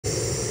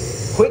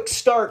quick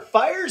start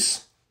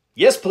fires?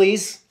 Yes,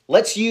 please.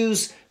 Let's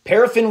use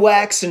paraffin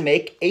wax and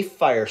make a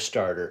fire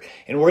starter.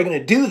 And we're going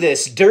to do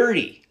this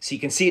dirty, so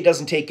you can see it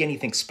doesn't take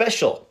anything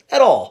special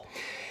at all.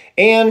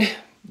 And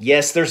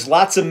yes, there's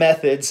lots of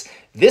methods.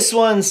 This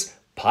one's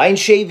pine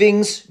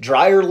shavings,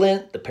 dryer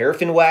lint, the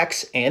paraffin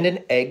wax, and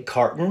an egg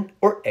carton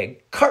or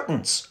egg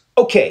cartons.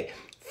 Okay,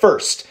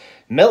 first,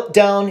 melt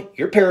down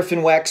your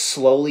paraffin wax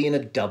slowly in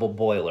a double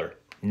boiler.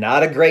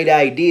 Not a great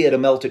idea to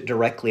melt it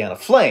directly on a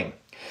flame.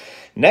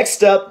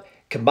 Next up,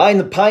 combine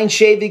the pine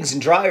shavings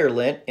and dryer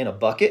lint in a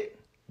bucket.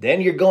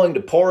 Then you're going to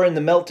pour in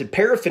the melted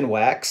paraffin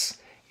wax.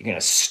 You're going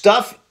to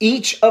stuff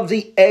each of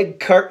the egg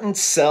carton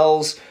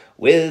cells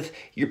with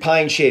your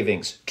pine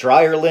shavings,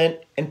 dryer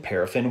lint, and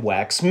paraffin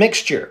wax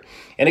mixture.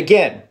 And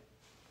again,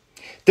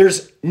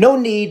 there's no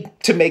need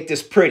to make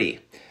this pretty.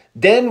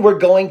 Then we're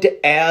going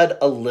to add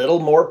a little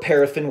more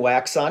paraffin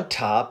wax on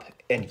top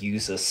and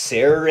use a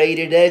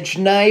serrated edge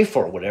knife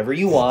or whatever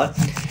you want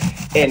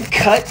and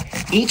cut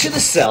each of the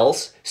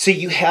cells so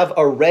you have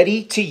a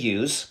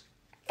ready-to-use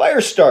fire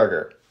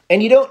starter.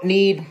 And you don't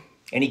need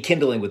any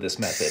kindling with this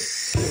method.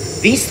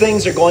 These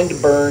things are going to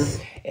burn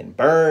and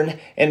burn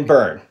and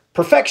burn.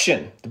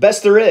 Perfection, the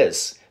best there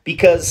is,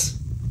 because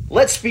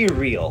let's be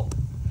real,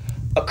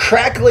 a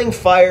crackling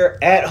fire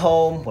at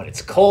home when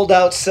it's cold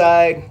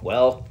outside,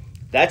 well,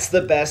 that's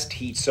the best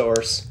heat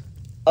source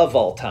of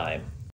all time.